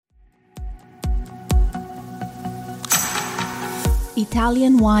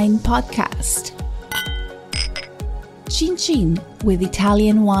Italian Wine Podcast. Chin Chin with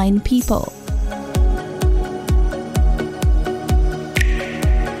Italian Wine People.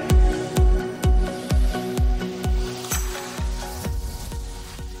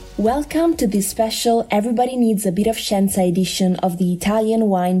 Welcome to this special Everybody Needs a Bit of Scienza edition of the Italian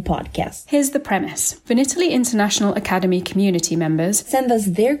Wine Podcast. Here's the premise. Vinitaly International Academy community members send us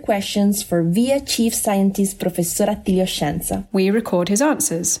their questions for VIA Chief Scientist Professor Attilio Scienza. We record his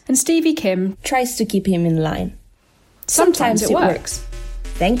answers, and Stevie Kim tries to keep him in line. Sometimes it works.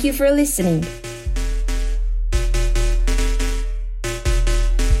 Thank you for listening.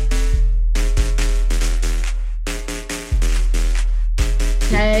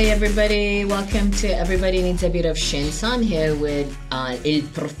 Hey everybody, welcome to Everybody Needs a Bit of Scienza. I'm here with il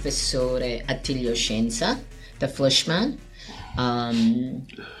professore Attilio Scienza, the Flushman. Hai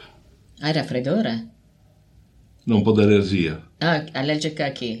raffreddore? Un po' d'allergia. Allergica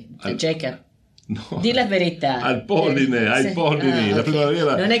a chi? A Jacob? No. Di la verità. Ai pollini. Okay. La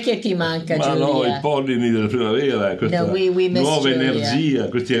primavera. Non è che ti manca, ma Giulia. No, i pollini della primavera, questa nuova energia,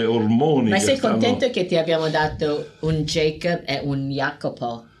 questi ormoni. Ma sei stanno... contento che ti abbiamo dato un Jacob e un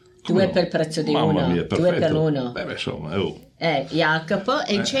Jacopo? Due per il prezzo di uno. Mia, due per uno. Beh, insomma, Jacopo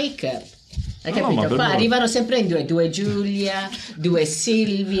e Jacob. Hai capito? Qua me... arrivano sempre in due Giulia, due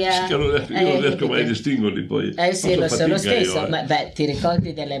Silvia. Io non riesco mai a distinguerli poi. Sì, lo so, lo stesso. Io, Ma ti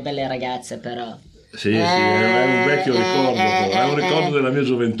ricordi delle belle ragazze però? Sì, è un vecchio ricordo, è un ricordo della mia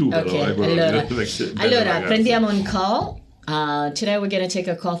gioventù. Okay, però, allora prendiamo un call. Today we're going to take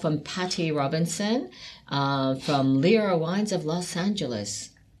a call from Patti Robinson from Lira Wines of Los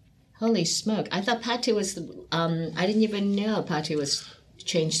Angeles. Holy smoke. I thought Patti was, I didn't even know Patti was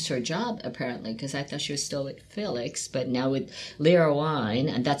changed her job apparently, because I thought she was still with Felix, but now with Lira Wine,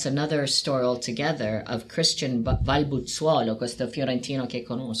 and that's another story altogether of Christian Valbuzzuolo, questo fiorentino che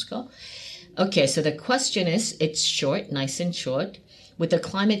conosco. Okay, so the question is, it's short, nice and short. With the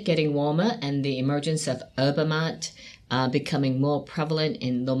climate getting warmer and the emergence of herba mate becoming more prevalent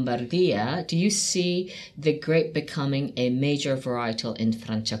in Lombardia, do you see the grape becoming a major varietal in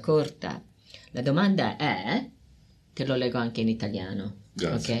Franciacorta? La domanda è, te lo leggo anche in italiano.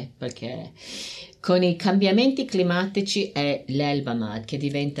 Grazie. Ok, perché con i cambiamenti climatici è l'herba mate che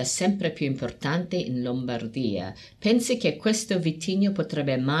diventa sempre più importante in Lombardia. Pensi che questo vitigno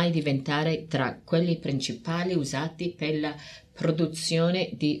potrebbe mai diventare tra quelli principali usati per la produzione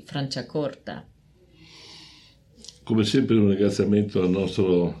di Franciacorta? Come sempre un ringraziamento al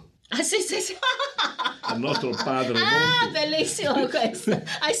nostro... Sì. al nostro padre Monti. Bellissimo questo.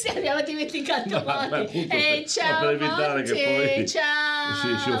 Sì, abbiamo dimenticato Monti. Ciao per evitare Monti, che poi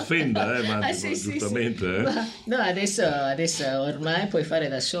ciao. si offenda, giustamente. Sì. No, adesso ormai puoi fare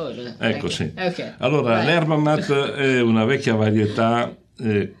da solo. Ecco, okay. sì. Okay. Allora, l'herba mate è una vecchia varietà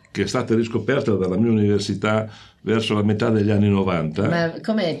che è stata riscoperta dalla mia università verso la metà degli anni 90. Ma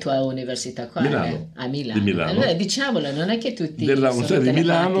com'è tua università qua? Milano. A Milano. Di Milano. Allora diciamolo, non è che tutti dell'Università di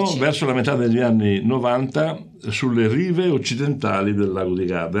Milano verso la metà degli anni 90 sulle rive occidentali del lago di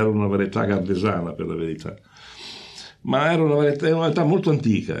Garda. Era una varietà gardesana, per la verità, ma era una varietà molto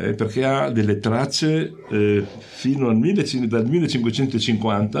antica, perché ha delle tracce fino dal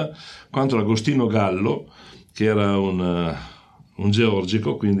 1550, quando Agostino Gallo, che era un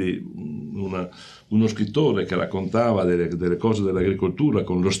georgico, quindi uno scrittore che raccontava delle cose dell'agricoltura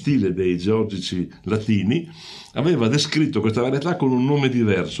con lo stile dei georgici latini, aveva descritto questa varietà con un nome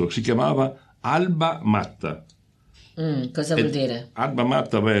diverso, si chiamava alba matta. Cosa vuol dire? Alba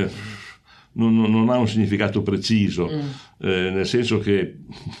matta, non ha un significato preciso, nel senso che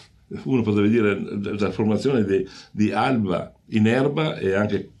uno potrebbe dire la formazione di alba in erba è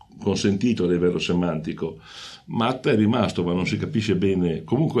anche consentito a livello semantico. Matta è rimasto, ma non si capisce bene.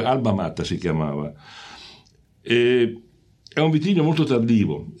 Comunque alba matta si chiamava. È un vitigno molto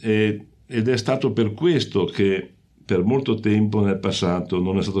tardivo ed è stato per questo che per molto tempo nel passato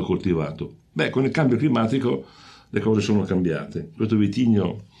non è stato coltivato. Con il cambio climatico le cose sono cambiate. Questo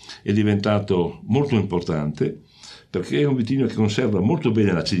vitigno è diventato molto importante perché è un vitigno che conserva molto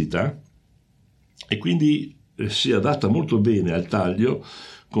bene l'acidità e quindi si adatta molto bene al taglio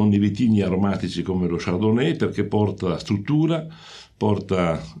con i vitigni aromatici come lo Chardonnay, perché porta struttura,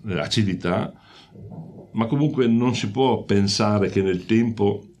 porta acidità, ma comunque non si può pensare che nel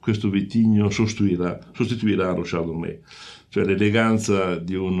tempo questo vitigno sostituirà lo Chardonnay. Cioè l'eleganza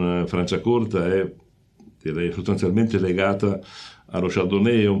di un Franciacorta è, direi, sostanzialmente legata allo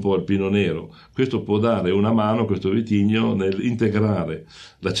Chardonnay e un po' al Pinot Nero. Questo può dare una mano a questo vitigno nell'integrare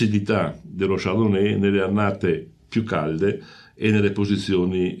l'acidità dello Chardonnay nelle annate più calde e nelle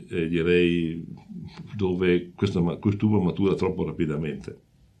posizioni direi dove quest'uva matura troppo rapidamente.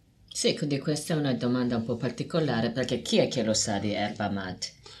 Sì, quindi questa è una domanda un po' particolare, perché chi è che lo sa di erba mate?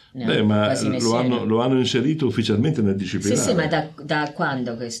 No, Ma quasi lo hanno inserito ufficialmente nel disciplinare. Sì, ma da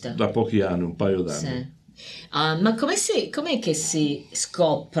quando questo? Da pochi anni, un paio d'anni. Sì. Ma com'è che si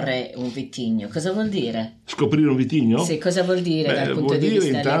scopre un vitigno? Cosa vuol dire? Scoprire un vitigno? Sì, cosa vuol dire dal punto di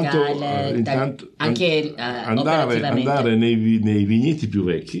vista legale? Anche andare nei vigneti più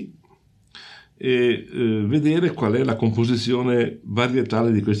vecchi e vedere qual è la composizione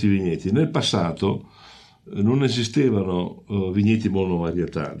varietale di questi vigneti. Nel passato non esistevano vigneti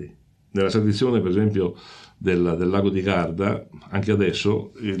monovarietali. Nella tradizione, per esempio, del lago di Garda, anche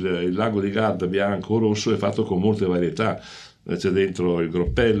adesso il lago di Garda bianco o rosso è fatto con molte varietà. C'è dentro il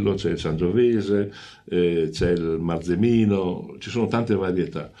Groppello, c'è il Sangiovese, c'è il Marzemino, ci sono tante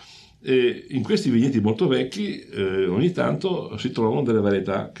varietà. E in questi vigneti molto vecchi ogni tanto si trovano delle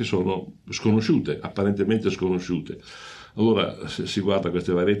varietà che sono sconosciute, apparentemente sconosciute. Allora si guarda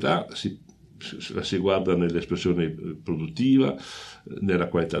queste varietà, la si guarda nell'espressione produttiva, nella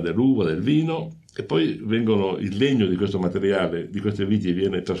qualità dell'uva, del vino, e poi il legno di questo materiale, di queste viti,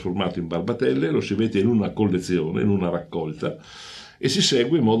 viene trasformato in barbatelle, lo si mette in una collezione, in una raccolta, e si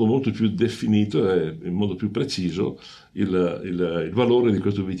segue in modo molto più definito e in modo più preciso il valore di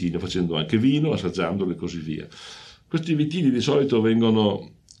questo vitigno, facendo anche vino, assaggiandolo e così via. Questi vitigni di solito vengono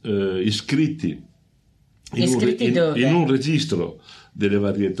iscritti in un registro delle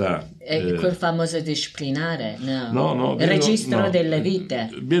varietà. Quel famoso disciplinare? No. Il registro delle vite.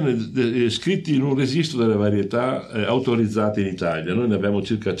 Viene iscritti in un registro delle varietà autorizzate in Italia. Noi ne abbiamo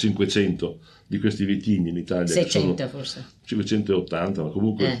circa 500 di questi vitigni in Italia. 600 forse. 580, ma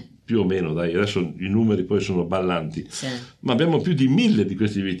comunque più o meno, dai, adesso i numeri poi sono ballanti. Sì. Ma abbiamo più di 1000 di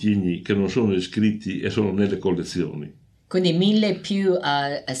questi vitigni che non sono iscritti e sono nelle collezioni. Quindi 1000 più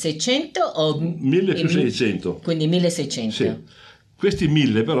 600 o 1000 più 600? Quindi 1600. Sì. Questi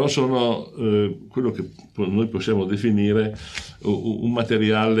 1000 però sono quello che noi possiamo definire un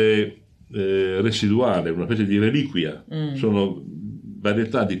materiale residuale, una specie di reliquia. Sono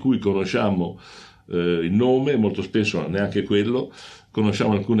varietà di cui conosciamo il nome, molto spesso neanche quello,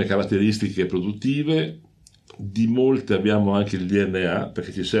 conosciamo alcune caratteristiche produttive, di molte abbiamo anche il DNA,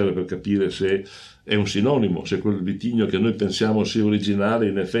 perché ci serve per capire se è un sinonimo, se quel vitigno che noi pensiamo sia originale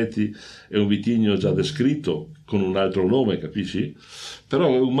in effetti è un vitigno già descritto con un altro nome, capisci?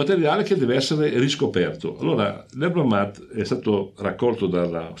 Però è un materiale che deve essere riscoperto. Allora l'erba mate è stato raccolto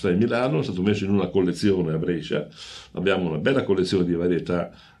dalla Università di Milano, è stato messo in una collezione a Brescia, abbiamo una bella collezione di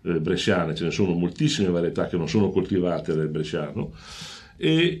varietà bresciane, ce ne sono moltissime varietà che non sono coltivate nel bresciano.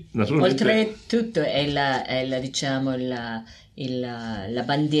 E naturalmente, oltretutto è la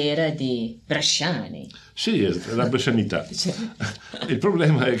bandiera di bresciani. Sì, è la brescianità. Il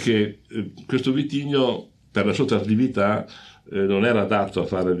problema è che questo vitigno, per la sua tardività, non era adatto a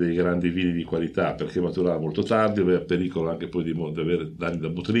fare dei grandi vini di qualità, perché maturava molto tardi, aveva pericolo anche poi di avere danni da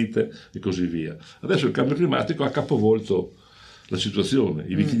botrite e così via. Adesso il cambio climatico ha capovolto la situazione.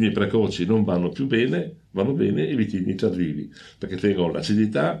 I vitigni precoci non vanno più bene, vanno bene i vitigni tardivi, perché tengono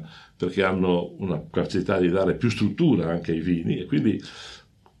l'acidità, perché hanno una capacità di dare più struttura anche ai vini, e quindi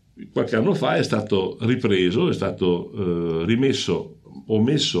qualche anno fa è stato ripreso, è stato rimesso o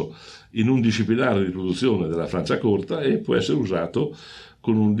messo in un disciplinare di produzione della Franciacorta e può essere usato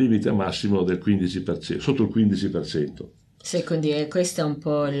con un limite massimo del 15%, sotto il 15%. Sì, quindi questa è un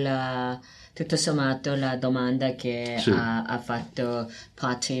po' tutto sommato la domanda che ha fatto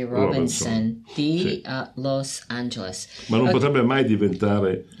Patti Robinson di Los Angeles. Ma non potrebbe mai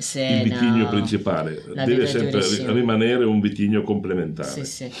diventare il vitigno principale, deve sempre rimanere un vitigno complementare.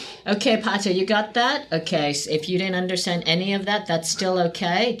 Sì. Okay, Patti, you got that? Okay, so if you didn't understand any of that, that's still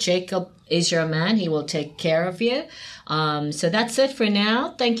okay. Jacob is your man. He will take care of you. So that's it for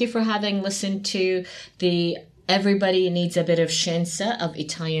now. Thank you for having listened to the Everybody Needs a Bit of Scienza of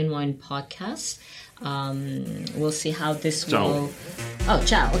Italian Wine podcast. We'll see how this will... Oh,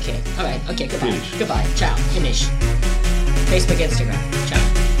 ciao. Okay. All right. Okay, goodbye. Finish. Goodbye. Ciao. Finish. Facebook, Instagram. Ciao.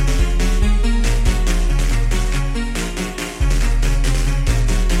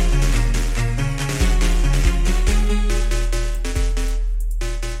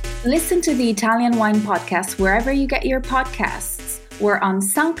 Listen to the Italian Wine Podcast wherever you get your podcasts. We're on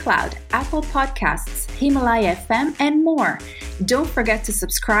SoundCloud, Apple Podcasts, Himalaya FM, and more. Don't forget to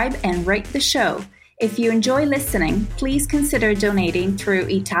subscribe and rate the show. If you enjoy listening, please consider donating through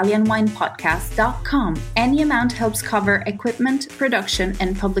ItalianWinePodcast.com. Any amount helps cover equipment, production,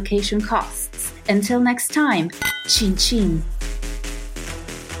 and publication costs. Until next time, cin cin.